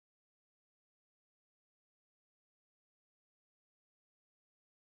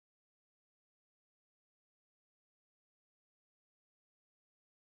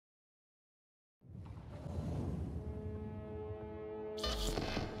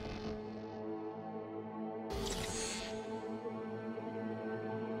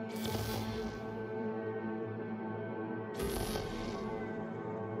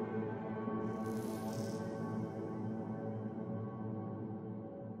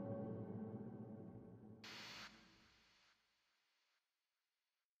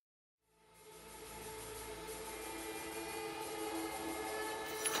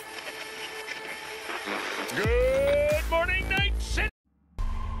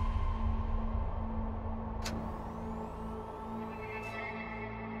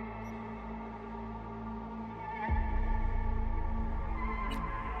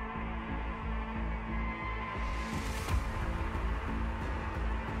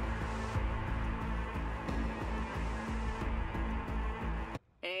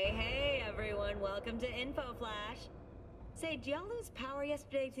welcome to Info Flash. Say, did y'all lose power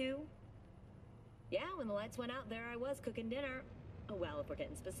yesterday too? Yeah, when the lights went out, there I was cooking dinner. Oh, well, if we're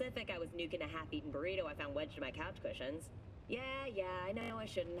getting specific, I was nuking a half-eaten burrito I found wedged in my couch cushions. Yeah, I know I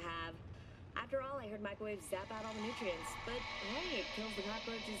shouldn't have. After all, I heard microwaves zap out all the nutrients. But hey, it kills the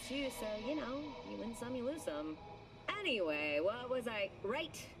cockroaches too, so, you know, you win some, you lose some. Anyway, what was I...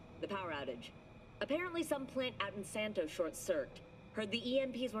 Right, the power outage. Apparently some plant out in Santo short-circuited. Heard the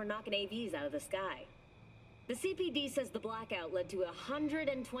EMPs were knocking AVs out of the sky. The CPD says the blackout led to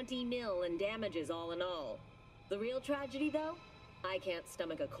 120 mil in damages all in all. The real tragedy, though? I can't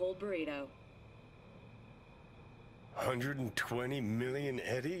stomach a cold burrito. 120 million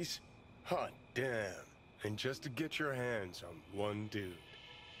eddies? Hot damn. And just to get your hands on one dude.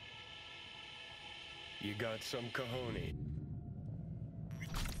 You got some cojones.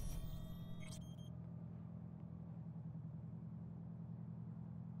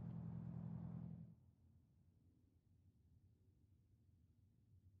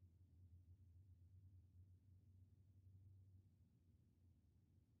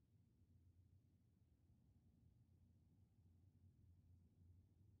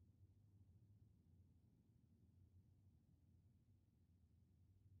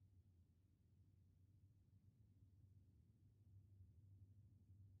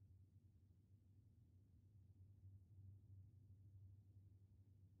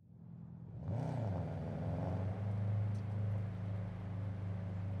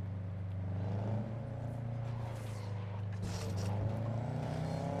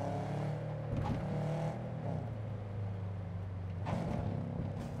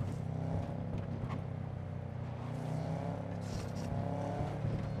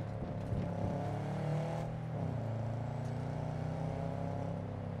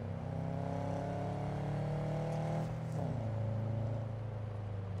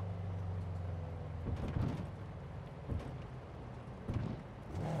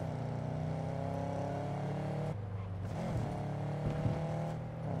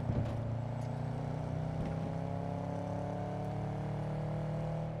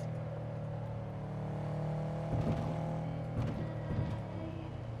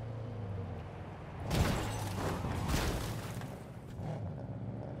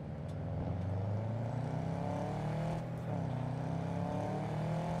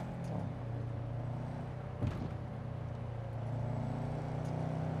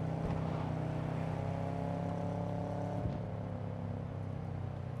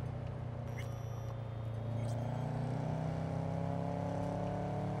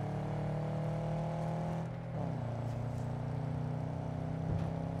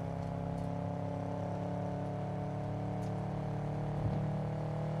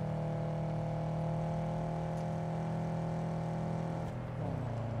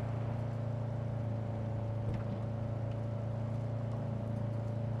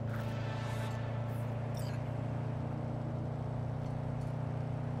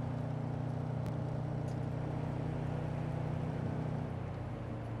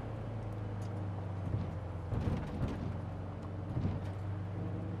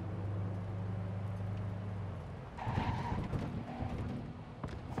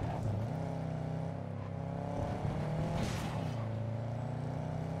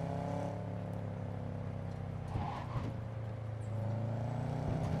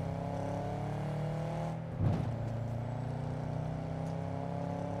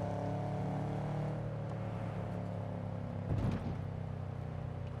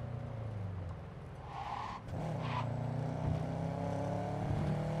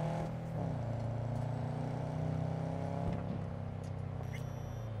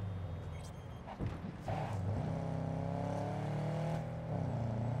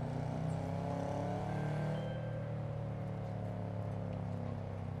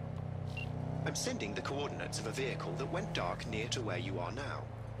 I'm sending the coordinates of a vehicle that went dark near to where you are now.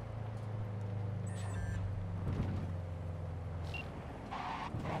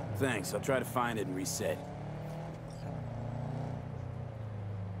 Thanks, I'll try to find it and reset.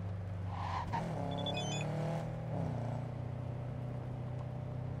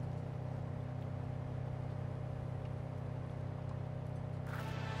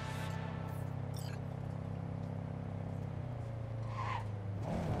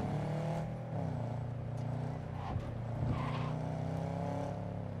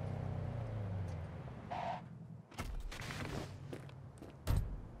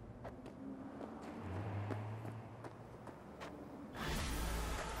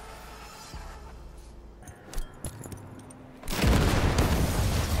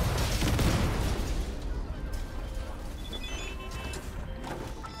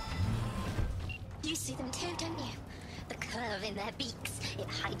 in their beaks. It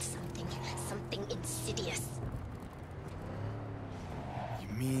hides something. Something insidious. You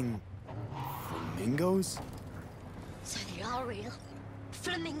mean... flamingos? So they are real.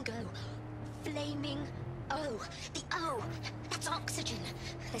 Flamingo. Flaming O. The O. That's oxygen.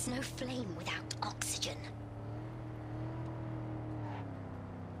 There's no flame without oxygen.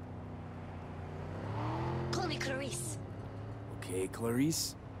 Call me Clarice. Okay,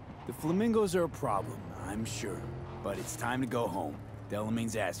 Clarice. The flamingos are a problem, I'm sure. But it's time to go home.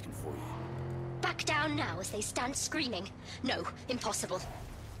 Delamain's asking for you. Back down now as they stand screaming. No, impossible.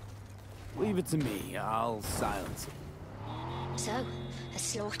 Leave it to me. I'll silence it. So, a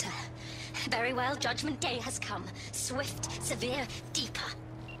slaughter. Very well, Judgment Day has come. Swift, severe, deeper.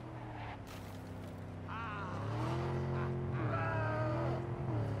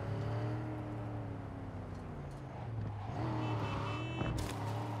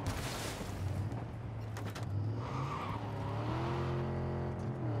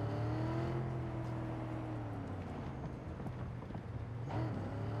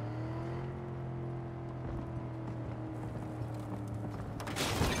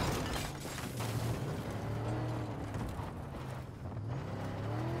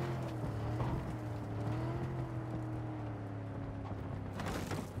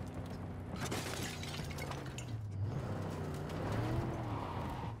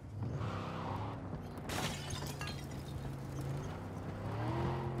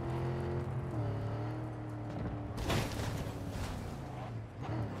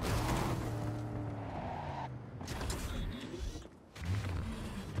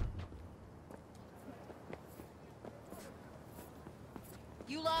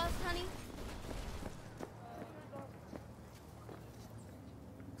 You lost, honey?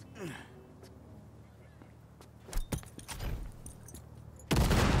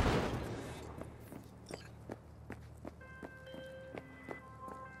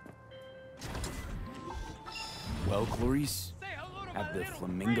 Well, Clarice? Have the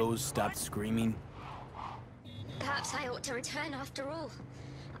flamingos stopped screaming? Perhaps I ought to return after all.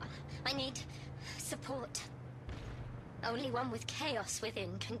 I need support. Only one with chaos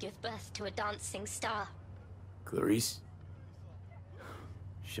within can give birth to a dancing star. Clarice?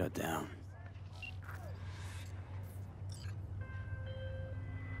 Shut down.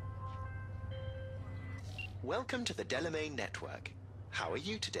 Welcome to the Delamain Network. How are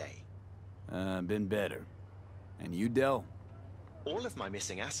you today? Been better. And you, Del? All of my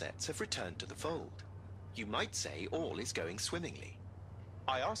missing assets have returned to the fold. You might say all is going swimmingly.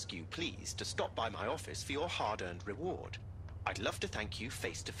 I ask you please to stop by my office for your hard-earned reward. I'd love to thank you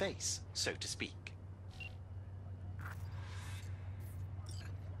face to face, so to speak.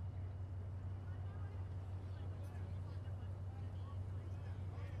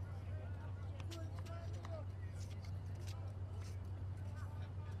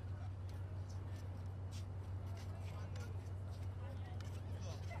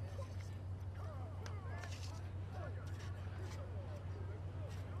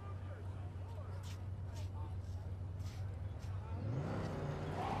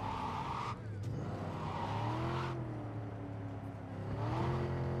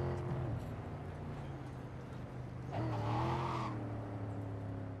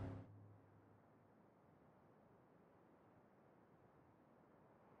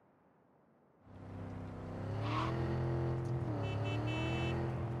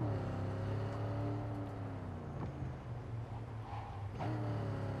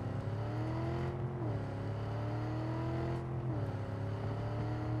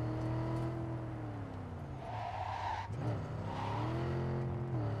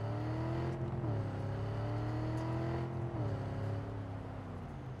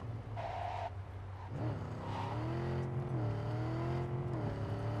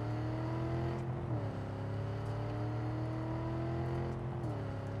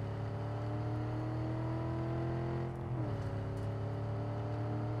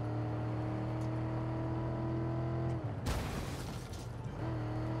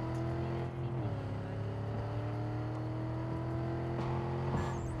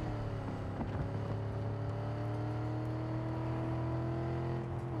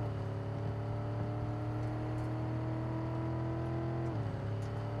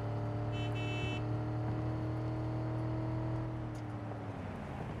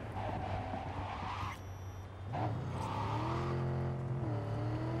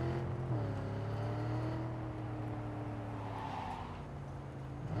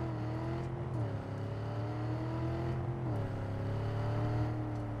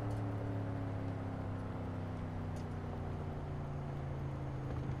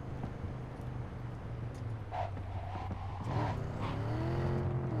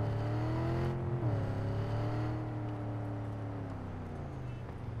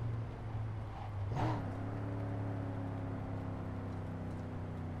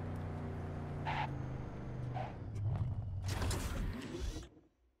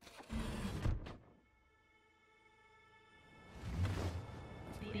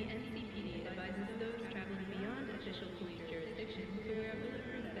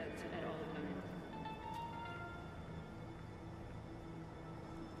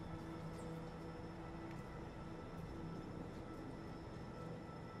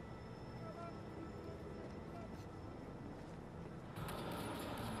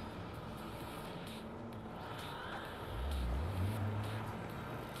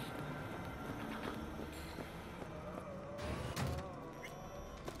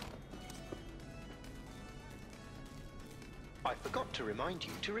 I forgot to remind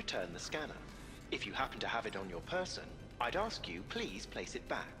you to return the scanner. If you happen to have it on your person, I'd ask you please place it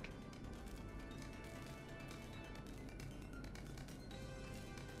back.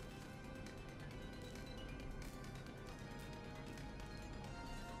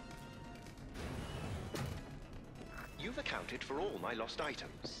 You've accounted for all my lost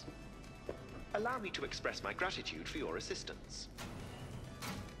items. Allow me to express my gratitude for your assistance.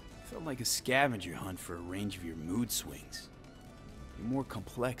 Felt like a scavenger hunt for a range of your mood swings. You're more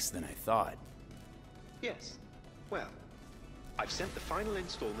complex than I thought. Yes. Well, I've sent the final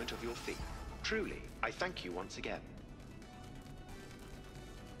installment of your fee. Truly, I thank you once again.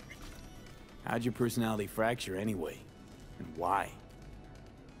 How'd your personality fracture anyway? And why?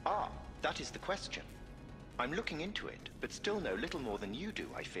 Ah, that is the question. I'm looking into it, but still know little more than you do,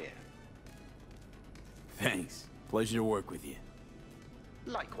 I fear. Thanks. Pleasure to work with you.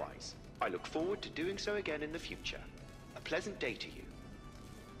 Likewise. I look forward to doing so again in the future. A pleasant day to you.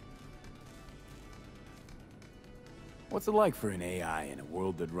 What's it like for an AI in a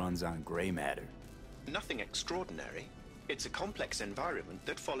world that runs on gray matter? Nothing extraordinary. It's a complex environment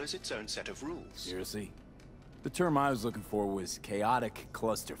that follows its own set of rules. Seriously? The term I was looking for was chaotic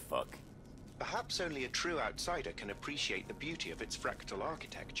clusterfuck. Perhaps only a true outsider can appreciate the beauty of its fractal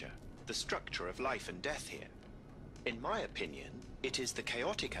architecture, the structure of life and death here. In my opinion, it is the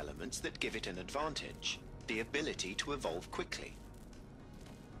chaotic elements that give it an advantage, the ability to evolve quickly.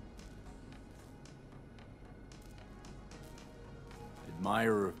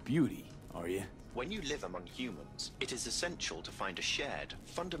 Admirer of beauty, are you? When you live among humans, it is essential to find a shared,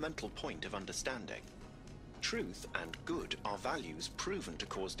 fundamental point of understanding. Truth and good are values proven to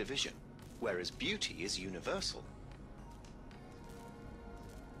cause division, whereas beauty is universal.